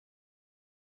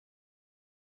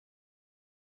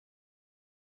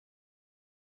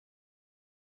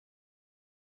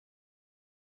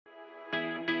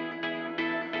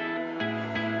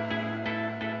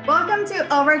Welcome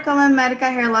to Overcoming Medical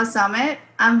Hair Loss Summit.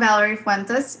 I'm Valerie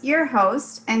Fuentes, your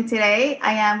host, and today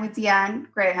I am with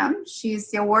Deeann Graham. She's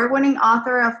the award-winning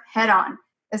author of Head On,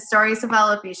 The Stories of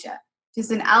Alopecia. She's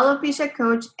an alopecia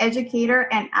coach, educator,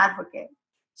 and advocate.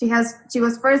 She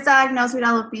was first diagnosed with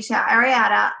alopecia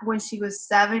areata when she was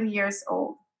 7 years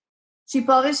old. She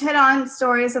published Head On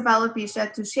Stories of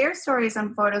Alopecia to share stories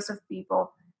and photos of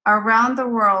people around the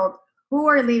world who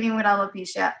are living with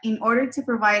alopecia in order to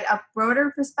provide a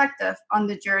broader perspective on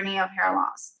the journey of hair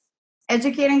loss.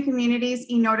 Educating communities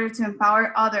in order to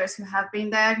empower others who have been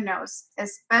diagnosed,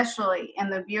 especially in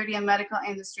the beauty and medical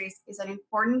industries, is an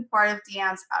important part of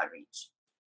Deeann's outreach.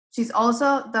 She's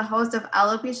also the host of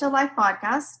Alopecia Life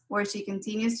podcast, where she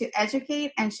continues to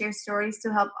educate and share stories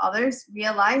to help others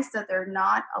realize that they're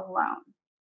not alone.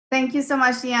 Thank you so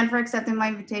much, Deeann, for accepting my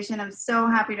invitation. I'm so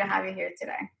happy to have you here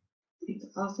today.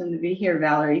 It's awesome to be here,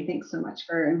 Valerie. Thanks so much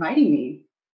for inviting me.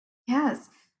 Yes.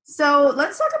 So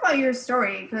let's talk about your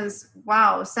story because,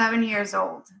 wow, 7 years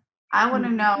old. I want to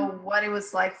know what it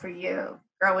was like for you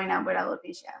growing up with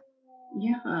alopecia.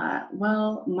 Yeah,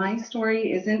 well, my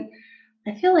story isn't,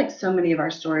 I feel like so many of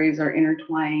our stories are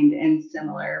intertwined and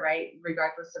similar, right?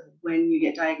 Regardless of when you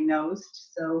get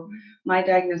diagnosed. So my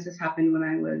diagnosis happened when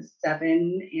I was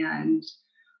 7, and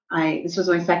this was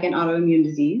my second autoimmune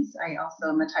disease. I also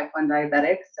am a type 1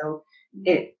 diabetic, so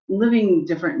living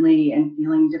differently and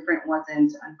feeling different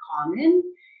wasn't uncommon,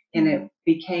 and it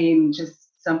became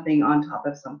just something on top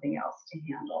of something else to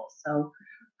handle. So,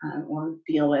 or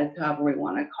deal with, however we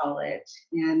want to call it.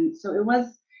 And so it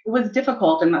was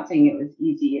difficult. I'm not saying it was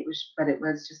easy. But it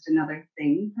was just another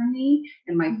thing for me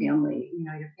and my family. You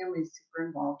know, your family is super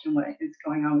involved in what is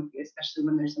going on with you, especially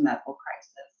when there's a medical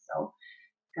crisis. So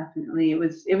definitely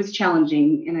it was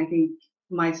challenging. And I think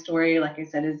my story, like I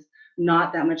said, is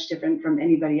not that much different from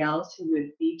anybody else who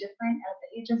would be different at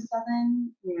the age of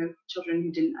 7. You know, children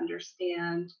who didn't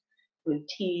understand, would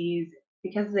tease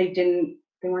because they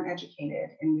weren't educated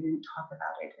and we didn't talk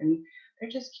about it, and they're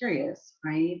just curious,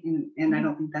 right? And I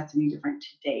don't think that's any different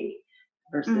today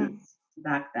versus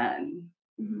back then,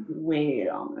 way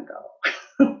long ago.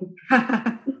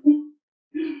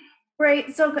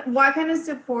 Great. So, what kind of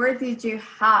support did you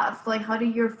have? Like, how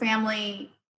did your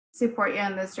family support you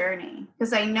on this journey?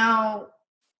 Because I know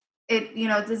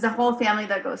there's a whole family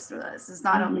that goes through this. It's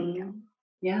not only you.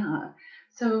 Yeah.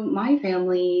 So my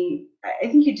family, I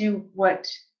think you do what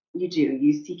you do.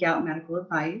 You seek out medical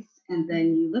advice and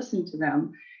then you listen to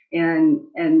them.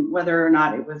 And whether or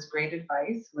not it was great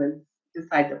advice was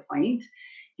beside the point.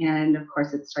 And of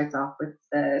course it starts off with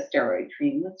the steroid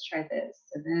cream. Let's try this.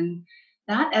 And then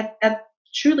that at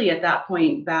truly at that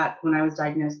point back when I was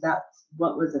diagnosed, that's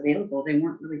what was available. They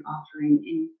weren't really offering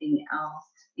anything else.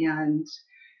 And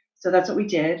so that's what we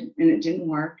did, and it didn't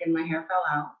work, and my hair fell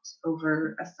out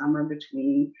over a summer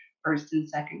between first and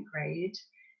second grade.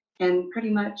 And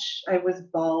pretty much I was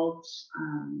bald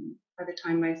by the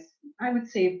time I would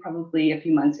say probably a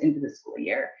few months into the school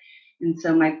year. And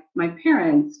so my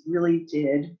parents really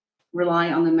did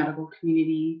rely on the medical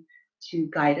community to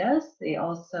guide us. They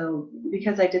also,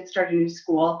 because I did start a new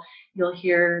school, you'll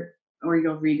hear or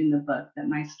you'll read in the book that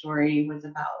my story was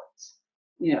about,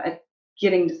 you know,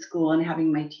 getting to school and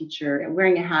having my teacher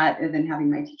wearing a hat and then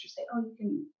having my teacher say, oh, you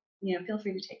can, you know, feel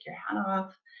free to take your hat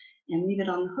off and leave it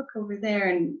on the hook over there.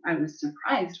 And I was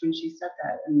surprised when she said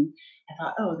that. And I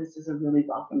thought, oh, this is a really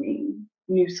welcoming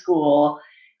new school.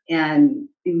 And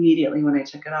immediately when I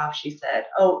took it off, she said,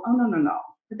 oh, no,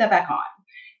 put that back on.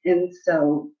 And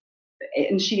so,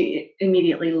 and she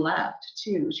immediately left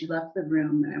too. She left the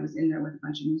room and I was in there with a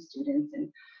bunch of new students. And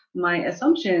my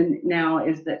assumption now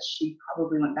is that she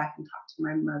probably went back and talked to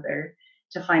my mother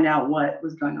to find out what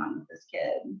was going on with this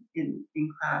kid in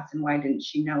class and why didn't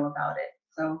she know about it.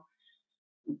 So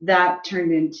that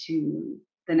turned into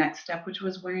the next step, which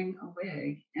was wearing a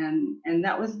wig. And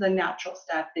that was the natural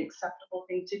step, the acceptable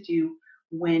thing to do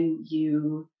when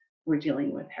you were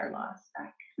dealing with hair loss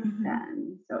back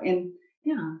then. So, and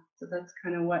yeah, so that's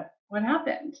kind of what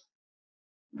happened.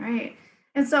 Right.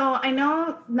 And so I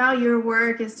know now your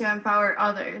work is to empower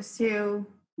others to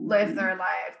live their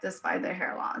life despite their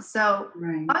hair loss. So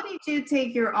how did you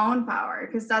take your own power?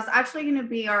 Because that's actually going to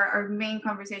be our main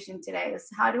conversation today is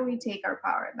how do we take our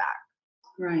power back?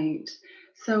 Right.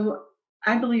 So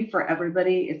I believe for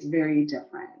everybody, it's very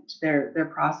different.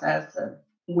 Their process of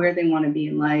where they want to be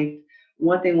in life,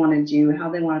 what they want to do, how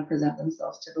they want to present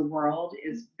themselves to the world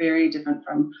is very different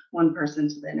from one person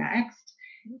to the next.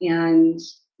 And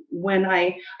when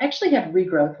I actually had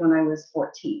regrowth when I was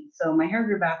 14. So my hair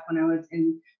grew back when I was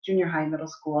in junior high, middle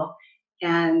school.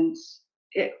 And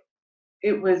it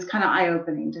it was kind of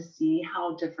eye-opening to see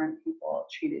how different people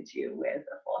treated you with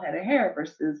a full head of hair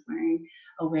versus wearing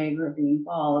a wig or being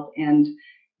bald, and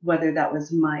whether that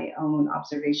was my own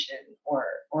observation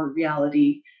or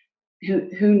reality,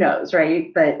 who knows,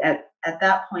 right? But at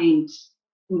that point,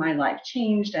 my life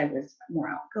changed. I was more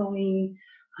outgoing.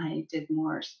 I did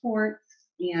more sports.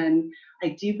 And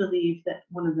I do believe that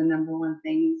one of the number one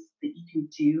things that you can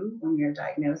do when you're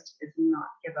diagnosed is not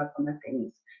give up on the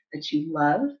things that you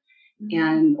love,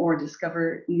 and or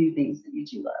discover new things that you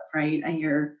do love, right? I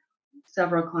hear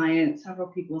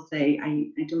several people say,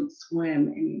 I don't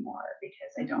swim anymore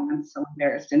because I'm so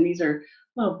embarrassed. And these are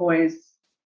little boys,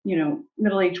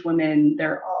 middle-aged women.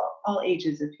 They're all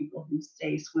ages of people who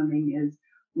say swimming is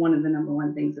one of the number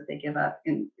one things that they give up,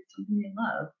 and it's something they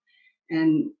love.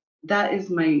 And that is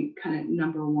my kind of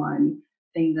number one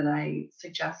thing that I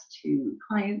suggest to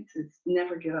clients is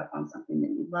never give up on something that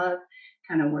you love.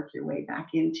 Kind of work your way back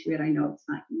into it. I know it's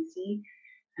not easy.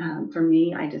 For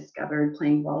me, I discovered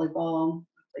playing volleyball.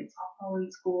 I played softball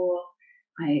in school.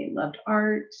 I loved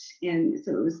art. And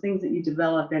so it was things that you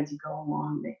develop as you go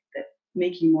along that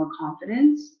make you more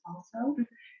confident also.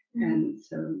 And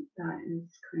so that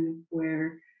is kind of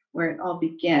where it all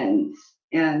begins.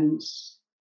 And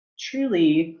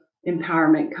truly,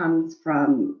 empowerment comes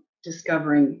from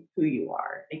discovering who you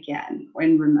are again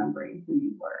and remembering who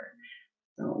you were.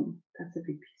 So that's a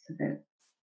big piece of it.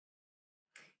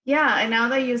 Yeah, and now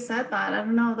that you said that, I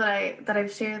don't know that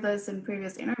I've shared this in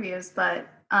previous interviews, but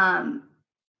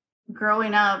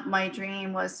growing up, my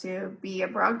dream was to be a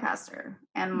broadcaster,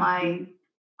 and my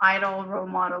idol role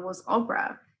model was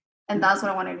Oprah, and that's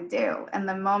what I wanted to do. And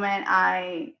the moment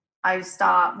I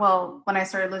stopped, well, when I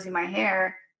started losing my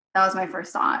hair, that was my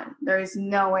first thought. There is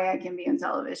no way I can be on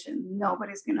television.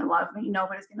 Nobody's gonna love me.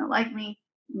 Nobody's gonna like me.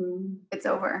 It's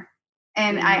over.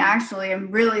 And I actually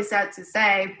am really sad to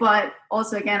say, but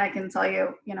also again, I can tell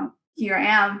you, here I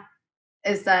am,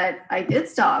 is that I did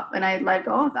stop and I let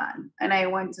go of that. And I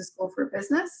went to school for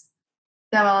business,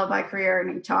 developed my career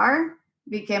in HR,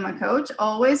 became a coach,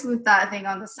 always with that thing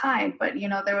on the side. But,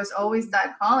 there was always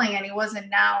that calling, and it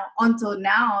wasn't up until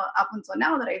now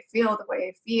that I feel the way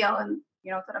I feel, and,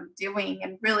 that I'm doing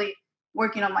and really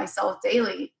working on myself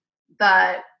daily,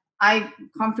 that I'm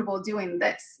comfortable doing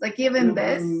this. Like even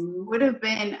this would have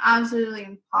been absolutely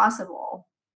impossible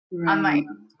on my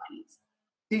 20s.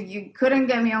 You couldn't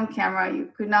get me on camera. You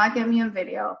could not get me on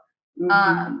video.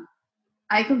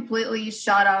 I completely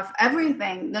shut off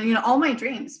everything, all my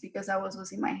dreams, because I was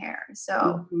losing my hair.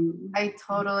 So I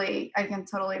can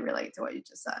totally relate to what you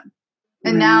just said.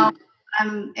 And now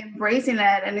I'm embracing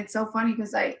it. And it's so funny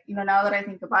because now that I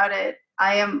think about it,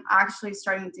 I am actually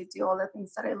starting to do all the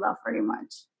things that I love very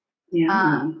much.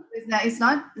 Yeah.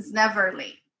 It's never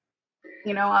late.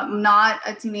 I'm not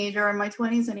a teenager in my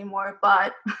 20s anymore,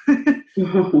 but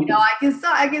I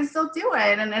can still do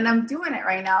it, and I'm doing it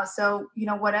right now. So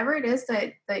whatever it is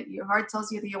that your heart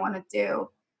tells you that you want to do,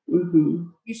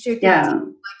 you should continue,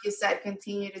 like you said,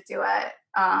 continue to do it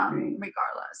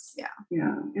regardless.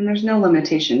 Yeah, and there's no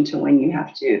limitation to when you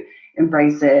have to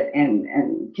embrace it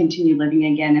and continue living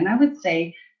again. And I would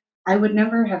say I would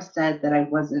never have said that I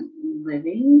wasn't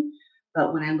living,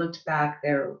 but when I looked back,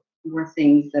 there were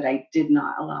things that I did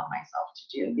not allow myself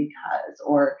to do because,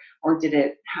 or did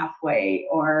it halfway,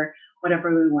 or whatever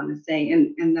we want to say.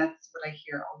 And that's what I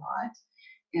hear a lot.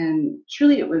 And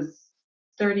truly, it was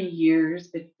 30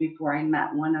 years before I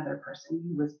met one other person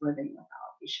who was living with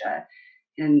alopecia.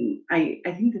 And I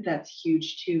think that that's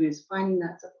huge too, is finding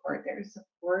that support. There's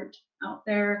support out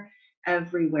there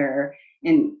everywhere.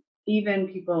 And even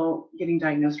people getting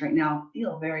diagnosed right now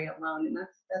feel very alone. And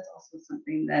that's also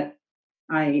something that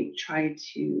I try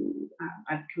to,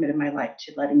 I've committed my life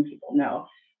to letting people know,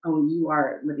 oh, you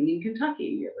are living in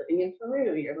Kentucky, you're living in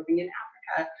Peru, you're living in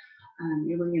Africa,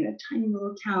 you're living in a tiny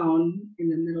little town in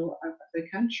the middle of the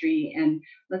country, and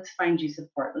let's find you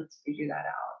support, let's figure that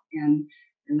out. And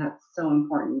that's so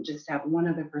important, just to have one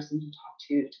other person to talk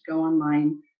to go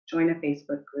online, join a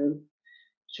Facebook group,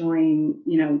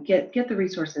 get the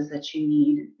resources that you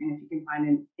need. And if you can find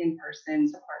an in-person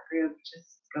support group,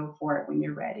 just go for it when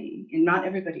you're ready. And not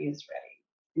everybody is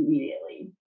ready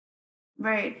immediately.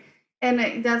 Right.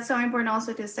 And that's so important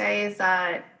also to say, is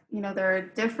that, there are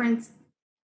different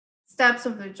steps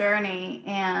of the journey,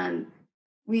 and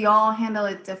we all handle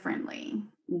it differently.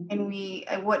 And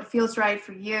what feels right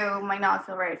for you might not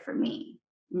feel right for me.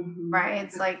 Right.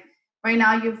 It's like right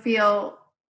now you feel,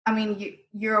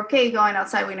 you're okay going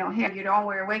outside with no hair. You don't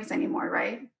wear wigs anymore,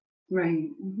 right? Right.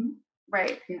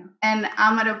 Right. Yeah. And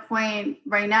I'm at a point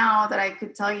right now that I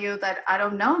could tell you that I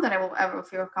don't know that I will ever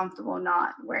feel comfortable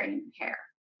not wearing hair.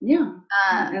 Yeah.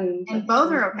 And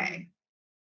both are okay.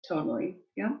 Totally.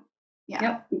 Yeah. Yeah.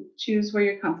 Yep. Choose where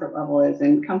your comfort level is.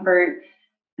 And comfort,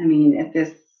 I mean, at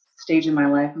this stage in my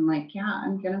life, I'm like, yeah,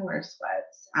 I'm going to wear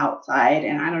sweats outside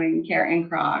and I don't even care, and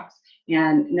Crocs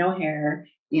and no hair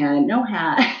and no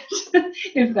hat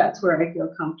if that's where I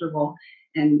feel comfortable.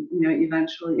 And,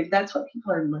 eventually, if that's what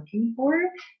people are looking for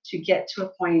to get to a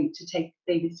point to take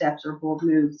baby steps or bold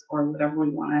moves or whatever we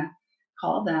want to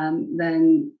call them,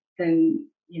 then,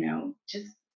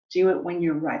 just do it when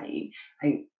you're ready.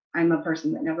 I'm a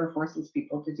person that never forces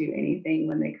people to do anything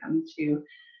when they come to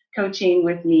coaching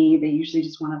with me. They usually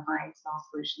just want to find small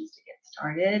solutions to get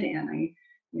started. And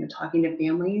talking to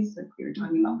families, like we were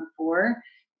talking about before,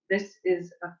 this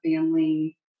is a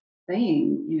family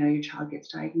thing. Your child gets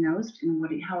diagnosed,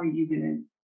 and how are you going to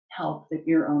help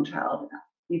your own child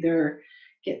either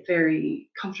get very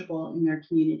comfortable in their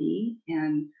community,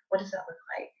 and what does that look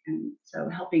like? And so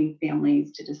helping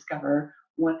families to discover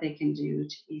what they can do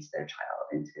to ease their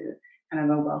child into kind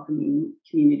of a welcoming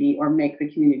community, or make the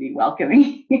community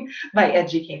welcoming by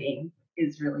educating,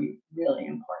 is really, really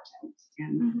important.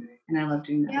 And I love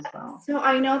doing that as well. So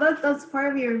I know that that's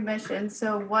part of your mission.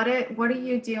 So what are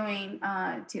you doing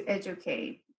to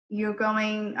educate?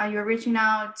 Are you reaching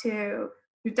out to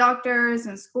doctors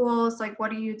and schools? Like, what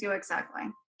do you do exactly?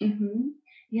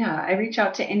 Yeah, I reach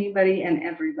out to anybody and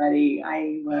everybody.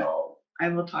 I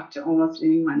will talk to almost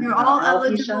anyone. You're all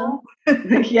eligible.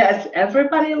 Yes,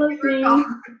 everybody listening.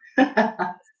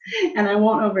 And I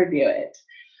won't overdo it.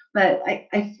 But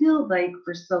I feel like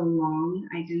for so long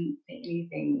I didn't say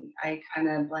anything. I kind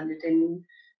of blended into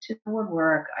the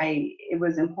woodwork. It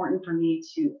was important for me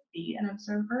to be an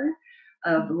observer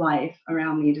of life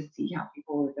around me, to see how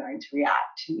people were going to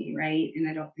react to me, right? And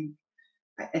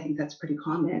I think that's pretty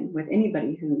common with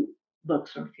anybody who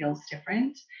looks or feels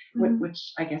different,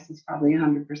 which I guess is probably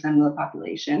 100% of the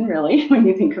population, really, when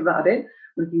you think about it,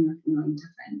 looking or feeling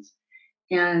different.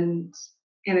 And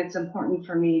it's important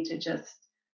for me to just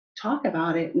talk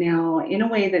about it now in a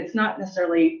way that's not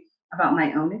necessarily about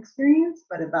my own experience,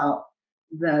 but about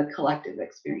the collective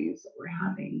experience that we're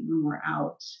having when we're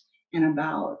out and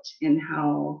about, and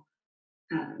how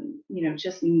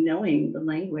just knowing the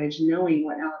language, knowing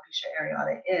what alopecia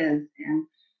areata is, and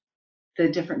the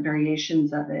different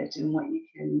variations of it, and what you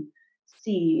can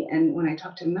see. And when I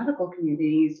talk to medical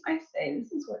communities, I say,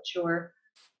 this is what your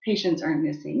patients are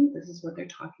missing. This is what they're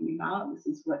talking about. This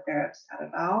is what they're upset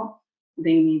about.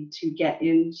 They need to get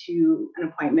into an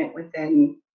appointment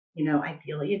within,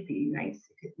 ideally it'd be nice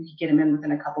if we could get them in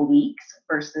within a couple weeks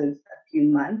versus a few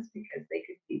months, because they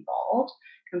could be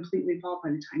completely bald by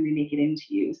the time they make it into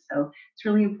you. So it's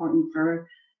really important for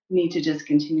me to just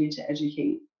continue to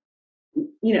educate.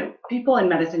 People in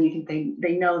medicine, you think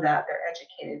they know that they're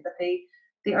educated, but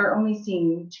they are only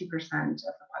seeing 2% of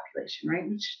the population, right?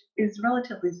 Which is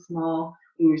relatively small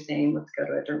when you're saying let's go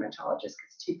to a dermatologist,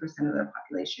 because 2% of their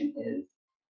population is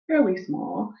fairly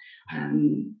small.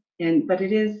 But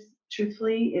it is,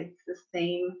 truthfully, it's the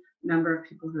same number of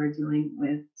people who are dealing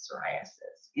with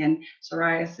psoriasis. And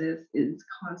psoriasis is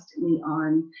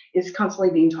constantly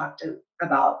being talked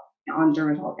about on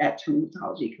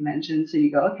dermatology conventions. So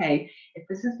you go, okay, if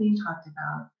this is being talked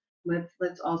about,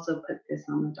 let's also put this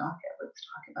on the docket. Let's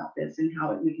talk about this and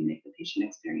how we can make the patient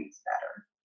experience better.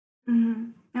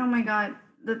 Oh my God,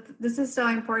 this is so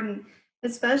important,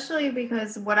 especially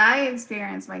because what I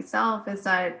experience myself is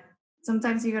that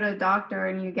sometimes you go to a doctor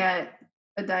and you get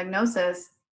a diagnosis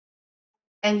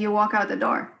and you walk out the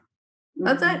door.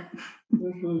 That's it.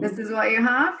 This is what you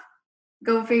have.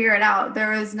 Go figure it out.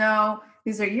 There is no,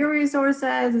 these are your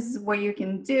resources. This is what you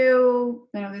can do.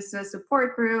 This is a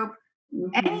support group.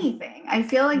 Anything. I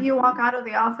feel like you walk out of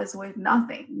the office with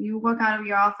nothing. You walk out of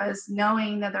your office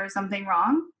knowing that there's something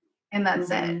wrong, and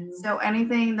that's it. So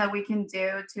anything that we can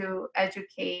do to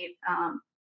educate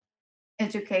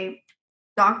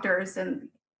doctors and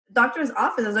doctors'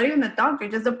 offices, or even the doctor,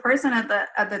 just the person at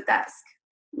the desk.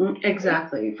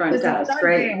 Exactly, front desk,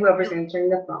 right? Whoever's answering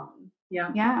the phone.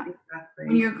 Yeah, exactly.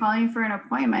 When you're calling for an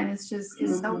appointment, it's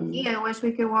so key. I wish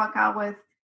we could walk out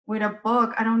with a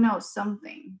book. I don't know,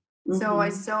 something. So I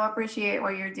so appreciate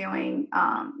what you're doing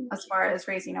as far as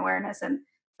raising awareness, and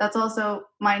that's also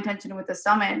my intention with the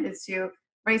summit, is to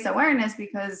raise awareness,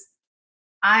 because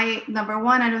number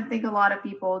one, I don't think a lot of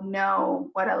people know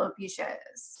what alopecia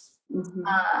is.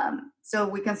 So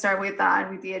we can start with that,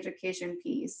 with the education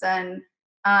piece. And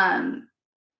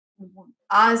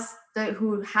us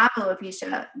who have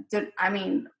alopecia,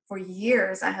 for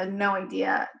years I had no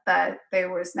idea that there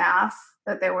was NAF,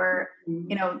 that there were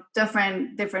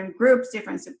different groups,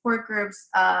 different support groups,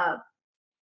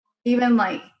 even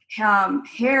like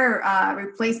hair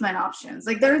replacement options.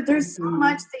 Like there's so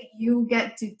much that you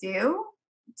get to do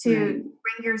to Right.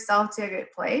 bring yourself to a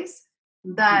good place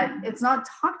that Mhm. it's not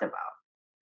talked about.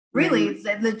 Really, Right.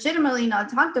 it's legitimately not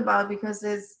talked about because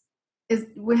is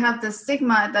we have the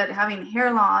stigma that having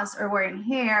hair loss or wearing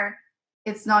hair,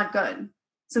 it's not good.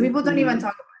 So people don't even Mhm.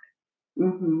 talk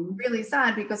about Mhm. it. Really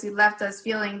sad because it left us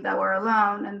feeling that we're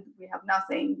alone and we have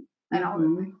nothing and all the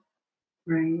Mhm.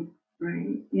 Right.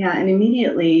 Right. Yeah, and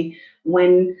immediately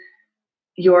when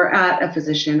you're at a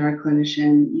physician or a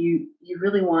clinician, you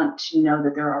really want to know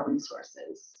that there are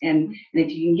resources, and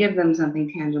if you can give them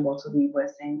something tangible to leave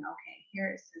with, saying, okay,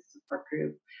 here is this support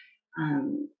group,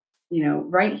 um,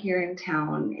 right here in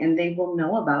town, and they will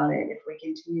know about it if we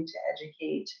continue to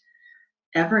educate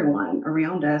everyone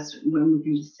around us when we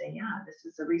can just say, yeah, this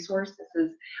is a resource.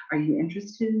 Are you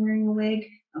interested in wearing a wig?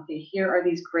 Okay, here are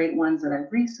these great ones that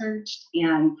I've researched,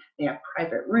 and they have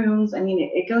private rooms. I mean,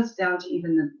 it goes down to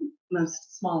even the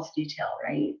most smallest detail,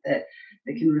 right? That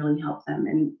can really help them,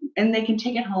 and they can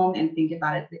take it home and think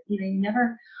about it.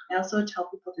 I also tell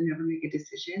people to never make a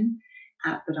decision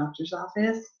at the doctor's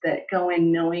office, that go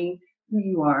in knowing who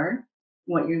you are,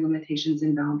 what your limitations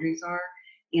and boundaries are,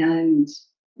 and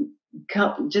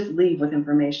just leave with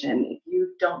information. If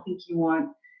you don't think you want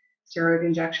steroid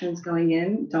injections going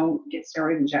in, don't get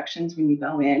steroid injections when you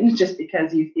go in just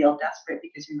because you feel desperate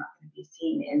because you're not going to be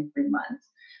seen in 3 months.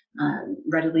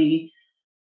 Readily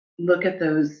look at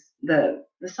the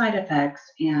side effects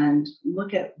and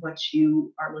look at what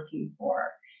you are looking for.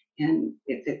 And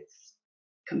if it's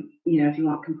if you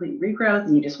want complete regrowth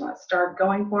and you just want to start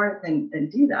going for it, then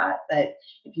do that. But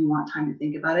if you want time to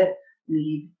think about it,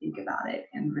 think about it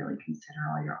and really consider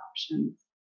all your options.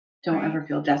 Don't right. ever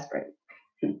feel desperate.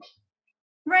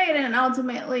 Right, and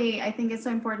ultimately, I think it's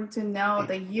so important to know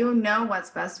that you know what's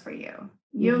best for you.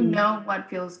 You Mhm. know what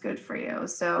feels good for you.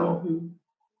 So Mhm.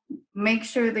 make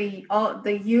sure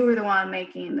that you are the one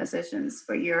making decisions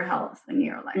for your health and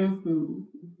your life. Mhm.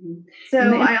 Mhm. And So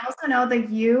the I also know that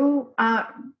you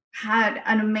had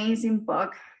an amazing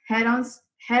book, Head On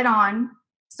Head On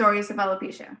Stories of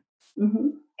Alopecia.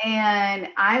 mhm. And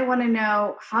I want to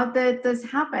know, how did this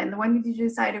happen? When did you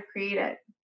decide to create it?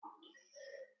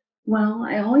 Well,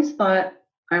 I always thought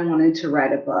I wanted to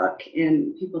write a book,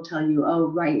 and people tell you, oh,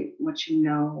 write what you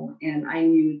know. And I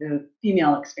knew the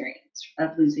female experience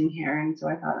of losing hair. And so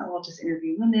I thought, oh, I'll just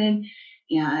interview women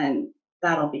and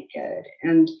that'll be good.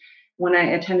 And when I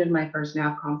attended my first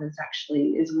NAF conference,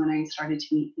 actually, is when I started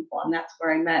to meet people. And that's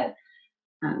where I met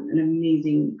an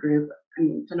amazing group, I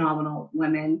mean, phenomenal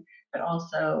women, but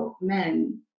also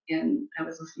men. And I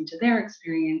was listening to their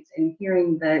experience and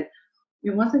hearing that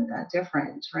it wasn't that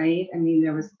different, right? I mean,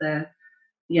 there was the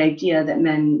idea that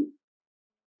men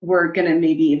were going to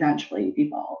maybe eventually be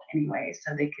bald anyway,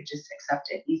 so they could just accept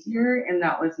it easier, and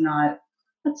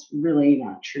that's really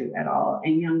not true at all.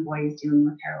 And young boys dealing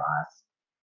with hair loss,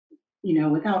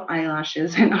 without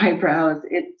eyelashes and eyebrows,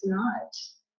 it's not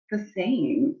the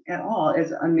same at all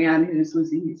as a man who's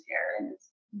losing his hair in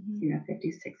his, Mhm.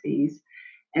 50s, 60s.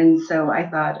 And so I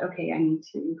thought, okay, I need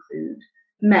to include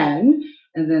men.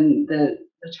 And then the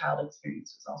child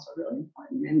experience was also really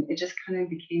important. And it just kind of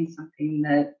became something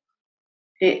that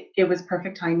it was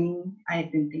perfect timing. I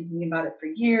had been thinking about it for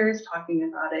years, talking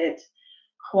about it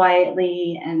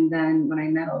quietly. And then when I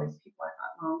met all these people, I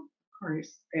thought, well, of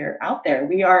course, they're out there.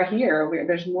 We are here.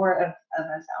 There's more of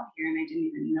us out here, and I didn't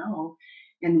even know.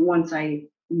 And once I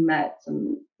met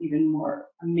some even more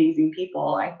amazing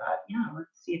people, I thought, yeah,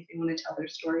 let's see if they want to tell their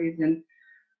stories. And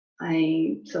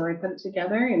I put it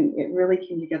together, and it really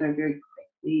came together very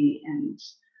quickly. And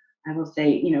I will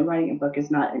say, writing a book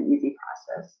is not an easy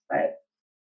process, but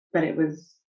it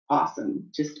was awesome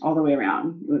just all the way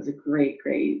around. It was a great,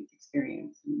 great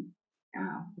experience. And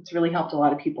yeah, it's really helped a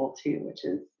lot of people too, which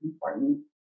is important.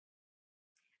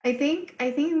 I think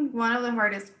one of the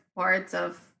hardest parts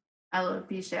of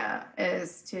alopecia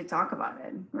is to talk about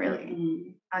it, really. Hmm.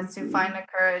 As to find Hmm. the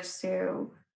courage to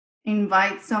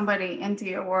invite somebody into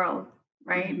your world,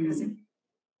 right? Because Hmm.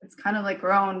 it's kind of like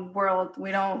our own world.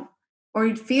 We don't, or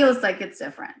it feels like it's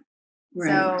different. Right.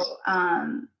 So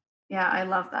yeah, I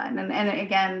love that. And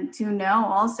again, to know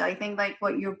also, I think like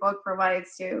what your book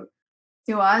provides to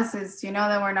us is to know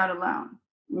that we're not alone,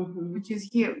 Hmm. which is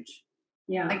huge.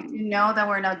 Yeah. Like to know that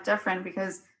we're not different,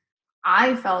 because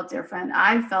I felt different.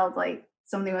 I felt like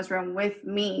something was wrong with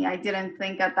me. I didn't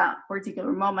think at that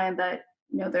particular moment that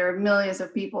there are millions of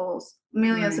Right.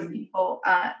 people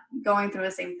going through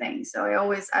the same thing. So I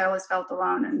always felt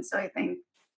alone, and so I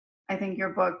think your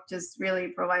book just really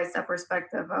provides that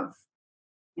perspective of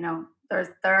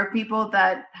there are people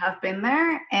that have been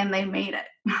there and they made it.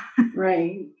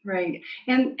 Right, right.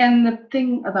 And the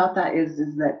thing about that is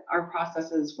that our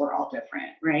processes were all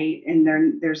different, right? And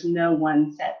there's no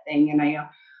one set thing. And I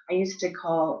used to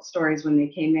call stories when they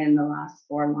came in the last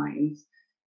four lines.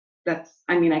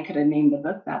 I could have named the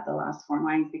book that, the last four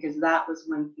lines, because that was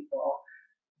when people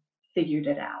figured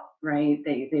it out, right?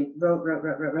 They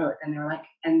wrote, and they were like,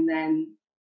 and then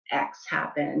X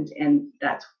happened, and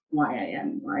that's why I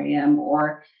am where I am,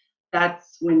 or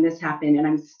that's when this happened, and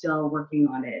I'm still working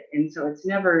on it. And so it's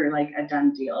never like a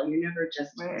done deal. You're never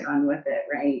just Right. done with it,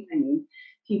 right? I mean,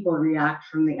 people react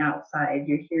from the outside.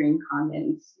 You're hearing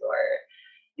comments,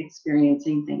 you're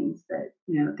experiencing things that,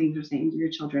 things are saying to your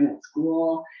children at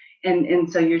school.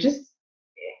 And so you're just,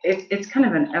 it's kind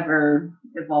of an ever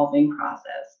evolving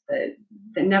process that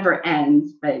never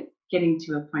ends, but getting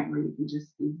to a point where you can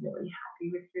just be really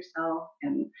happy with yourself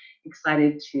and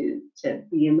excited to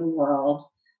be in the world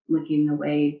looking the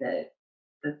way that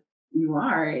you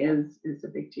are is a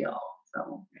big deal.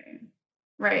 So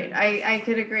Right. I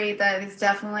could agree that it's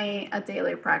definitely a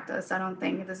daily practice. I don't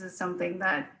think this is something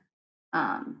that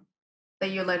that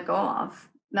you let go of.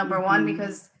 Number one,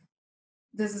 because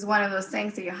this is one of those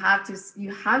things that you have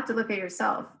to look at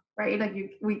yourself, right? Like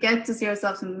we get to see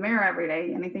ourselves in the mirror every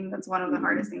day, and I think that's one of the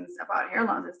hardest things about hair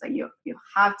loss is that you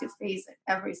have to face it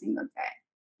every single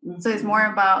day. So it's more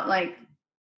about like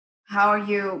how are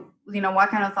you, what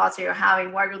kind of thoughts are you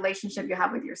having, what relationship you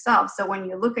have with yourself. So when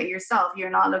you look at yourself, you're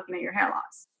not looking at your hair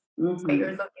loss, but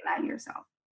you're looking at yourself.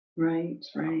 Right,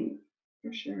 right,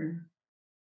 for sure.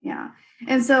 Yeah.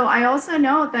 And so I also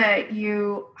know that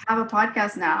you have a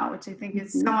podcast now, which I think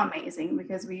is so amazing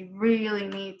because we really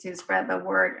need to spread the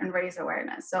word and raise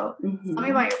awareness. So tell me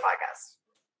about your podcast.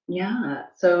 Yeah.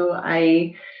 So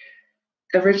I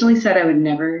originally said I would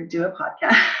never do a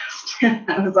podcast.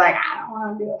 I was like, I don't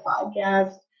want to do a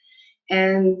podcast.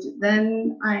 And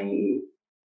then I,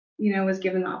 was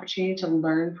given the opportunity to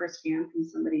learn firsthand from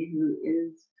somebody who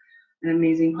is an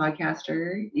amazing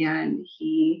podcaster. And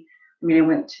I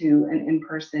went to an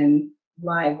in-person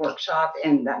live workshop,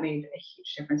 and that made a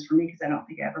huge difference for me because I don't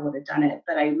think I ever would have done it.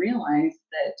 But I realized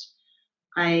that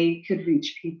I could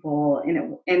reach people,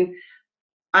 and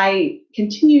I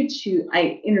continue to,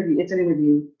 it's an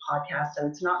interview podcast, so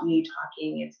it's not me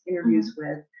talking, it's interviews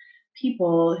with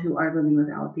people who are living with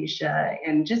alopecia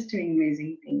and just doing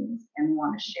amazing things and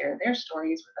want to share their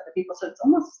stories with other people. So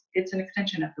it's an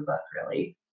extension of the book,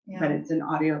 really, but it's an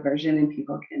audio version and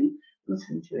people can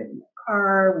listen to it in the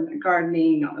car, when they're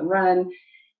gardening, on the run.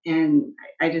 And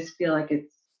I just feel like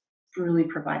it's really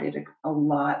provided a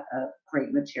lot of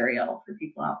great material for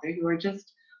people out there who are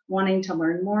just wanting to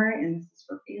learn more. And this is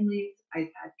for families. I've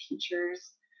had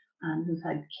teachers who've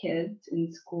had kids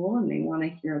in school and they want to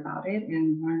hear about it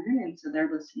and learn. And so they're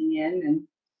listening in, and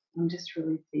I'm just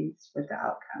really pleased with the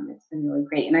outcome. It's been really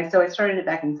great. And so I started it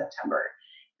back in September.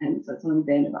 And so it's only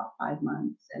been about 5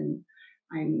 months. And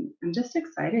I'm just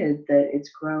excited that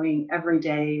it's growing every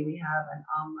day. We have an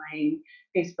online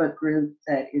Facebook group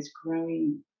that is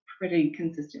growing pretty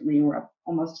consistently. We're up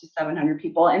almost to 700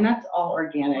 people, and that's all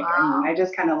organic. Wow. I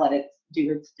just kind of let it do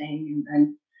its thing,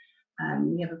 and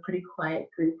then we have a pretty quiet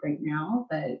group right now.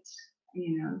 But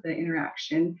the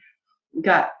interaction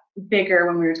got bigger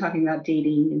when we were talking about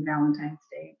dating and Valentine's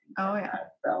Day. Oh yeah.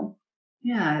 So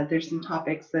yeah, there's some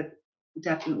topics that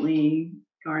definitely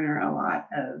garner a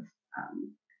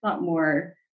lot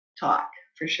more talk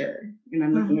for sure. And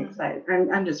I'm looking excited.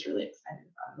 I'm just really excited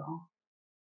about it all.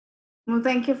 Well,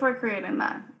 thank you for creating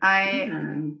that.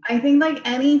 I think like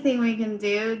anything we can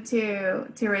do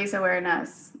to raise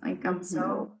awareness, like I'm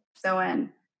so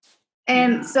in.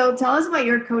 And so tell us about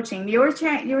your coaching. You were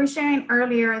sharing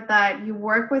earlier that you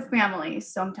work with families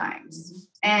sometimes,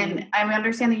 and I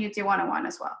understand that you do one-on-one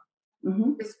as well,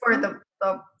 just for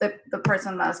the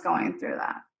person that's going through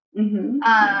that.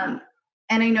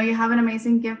 And I know you have an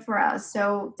amazing gift for us.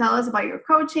 So tell us about your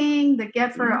coaching, the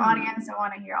gift for our audience. I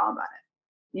want to hear all about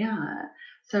it. Yeah.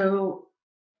 So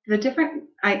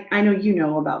I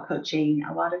know about coaching.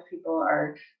 A lot of people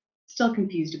are still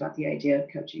confused about the idea of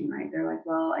coaching, right? They're like,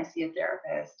 well, I see a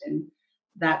therapist and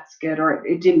that's good, or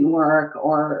it didn't work,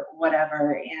 or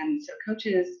whatever. And so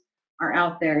coaches are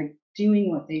out there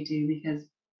doing what they do because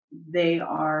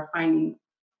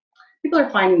people are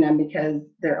finding them because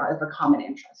they're of a common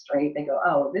interest, right? They go,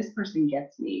 oh, this person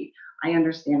gets me. I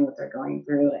understand what they're going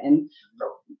through. And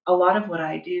a lot of what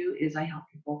I do is I help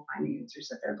people find the answers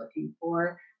that they're looking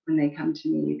for when they come to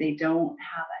me. They don't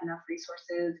have enough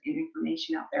resources and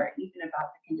information out there, even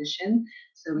about the condition.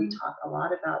 So we talk a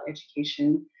lot about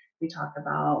education. We talk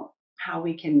about how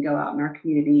we can go out in our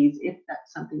communities if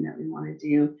that's something that we want to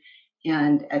do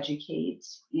and educate,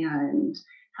 and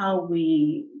how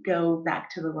we go back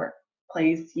to the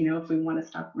workplace, if we want to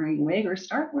stop wearing a wig or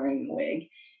start wearing a wig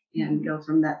and go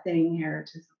from that thinning hair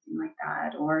to something like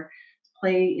that, or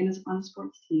play on a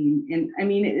sports team. And I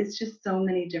mean, it's just so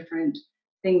many different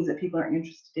things that people are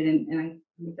interested in. And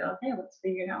we go, okay, let's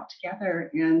figure it out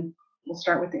together. And we'll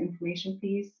start with the information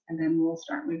piece, and then we'll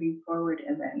start moving forward.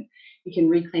 And then we can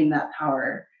reclaim that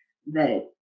power that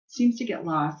seems to get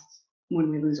lost when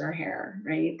we lose our hair,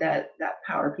 right? That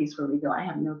power piece where we go, I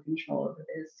have no control over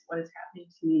this. What is happening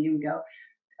to me? And we go,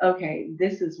 okay,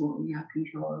 this is what we have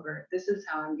control over. This is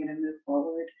how I'm going to move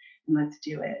forward, and let's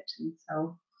do it. And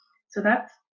so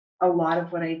that's a lot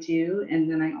of what I do.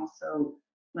 And then I also,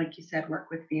 like you said,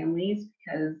 work with families,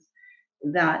 because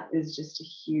that is just a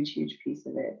huge, huge piece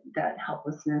of it. That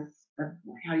helplessness of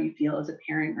how you feel as a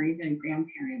parent or even a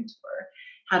grandparent, or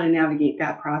how to navigate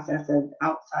that process of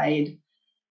outside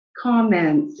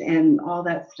comments and all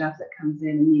that stuff that comes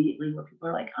in immediately, where people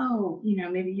are like, oh,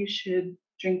 maybe you should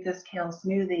drink this kale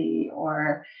smoothie,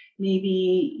 or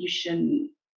maybe you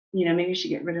shouldn't, maybe you should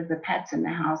get rid of the pets in the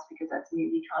house because that's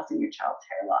maybe causing your child's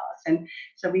hair loss. And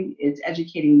so it's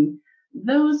educating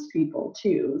those people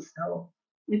too. So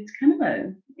it's kind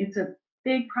of it's a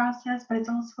big process, but it's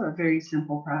also a very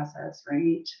simple process,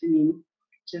 right? I mean,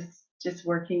 just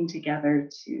working together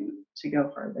to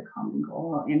go for the common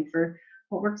goal and for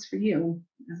what works for you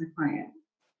as a client.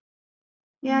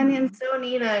 Yeah, I mean, it's so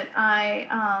needed.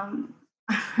 I'm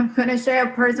gonna share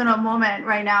a personal moment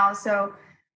right now. So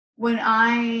when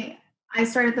I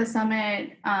started the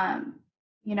summit,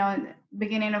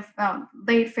 beginning of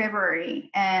late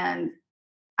February, and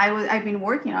I've been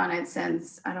working on it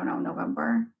since, I don't know,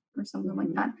 November or something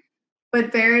like that.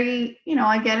 But I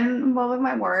get involved with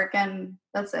my work, and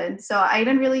that's it. So I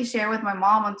didn't really share with my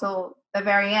mom until the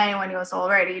very end when it was all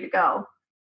ready to go.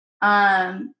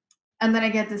 And then I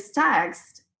get this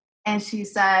text, and she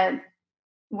said,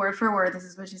 word for word, this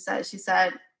is what she said. She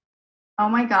said, "Oh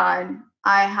my God,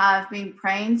 I have been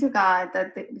praying to God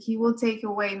that He will take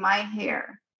away my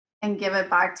hair and give it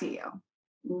back to you.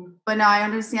 But now I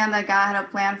understand that God had a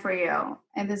plan for you,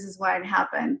 and this is why it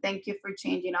happened. Thank you for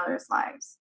changing others'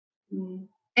 lives."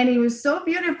 And it was so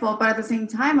beautiful, but at the same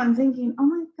time, I'm thinking, oh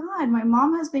my God, my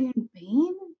mom has been in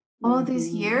pain all these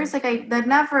years. Like that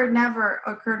never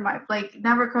occurred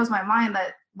never crossed my mind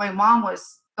that my mom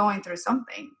was going through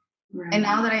something. Right. And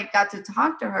now that I got to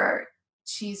talk to her,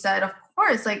 she said, of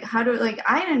course, I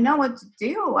didn't know what to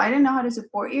do. I didn't know how to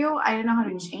support you. I didn't know how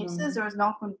to change this. There was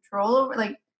no control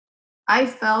over, I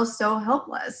felt so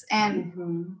helpless.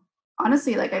 And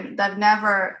honestly, it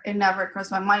never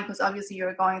crossed my mind, because obviously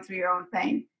you're going through your own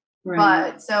thing. Right.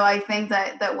 But so I think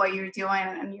that what you're doing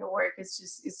and your work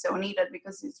is so needed,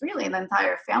 because it's really the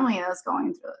entire family that's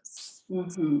going through this.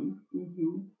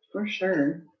 For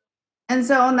sure. And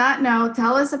so on that note,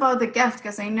 tell us about the gift,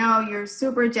 because I know you're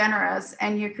super generous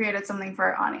and you created something for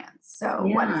our audience. So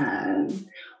yeah. What is that?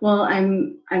 Well,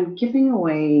 I'm giving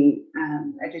away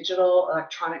a digital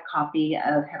electronic copy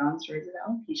of Head On Stories of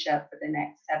Alopecia for the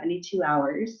next 72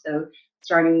 hours. So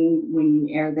starting when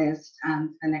you air this, for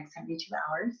the next 72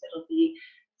 hours, it'll be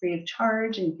free of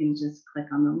charge, and you can just click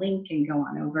on the link and go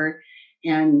on over.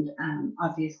 And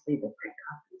obviously the print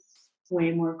copy is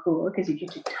way more cool because you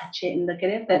get to touch it and look at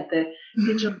it, but the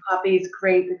digital copy is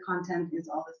great. The content is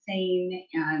all the same,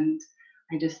 and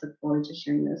I just look forward to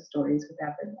sharing those stories with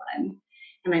everyone.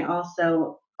 And I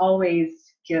also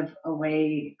always give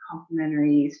away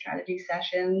complimentary strategy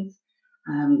sessions.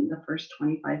 The first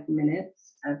 25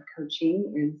 minutes of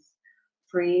coaching is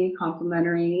free,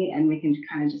 complimentary, and we can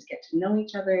kind of just get to know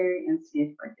each other and see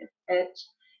if we're a good fit,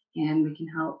 and we can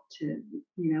help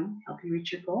help you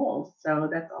reach your goals. So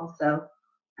that's also,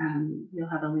 you'll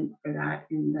have a link for that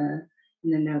in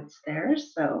the notes there.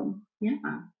 So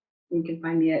yeah, you can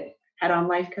find me at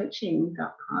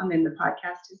headonlifecoaching.com, and the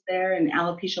podcast is there, and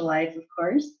Alopecia Life, of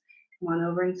course. Come on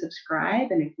over and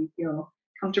subscribe, and if you feel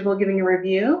comfortable giving a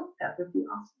review, that would be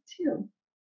awesome too.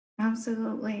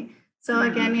 Absolutely. So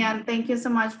again, Deeann, thank you so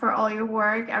much for all your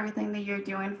work, everything that you're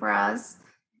doing for us.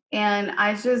 And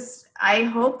I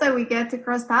hope that we get to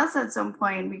cross paths at some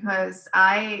point, because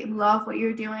I love what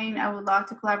you're doing. I would love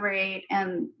to collaborate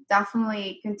and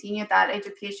definitely continue that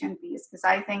education piece, because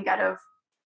I think out of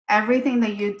everything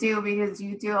that you do, because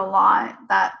you do a lot,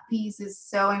 that piece is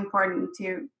so important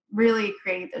to really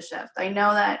create the shift. I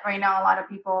know that right now a lot of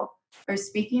people are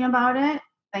speaking about it.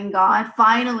 Thank God,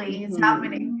 finally it's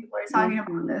happening. People are talking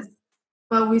about this,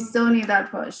 but we still need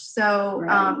that push. So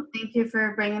thank you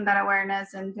for bringing that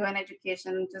awareness and doing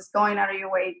education, just going out of your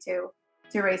way to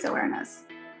raise awareness.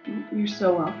 You're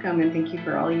so welcome, and thank you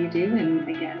for all you do, and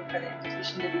again for the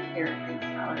invitation to be here. Thanks,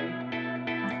 Valerie.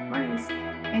 Of course.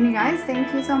 And you guys,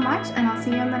 thank you so much, and I'll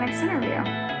see you in the next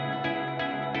interview.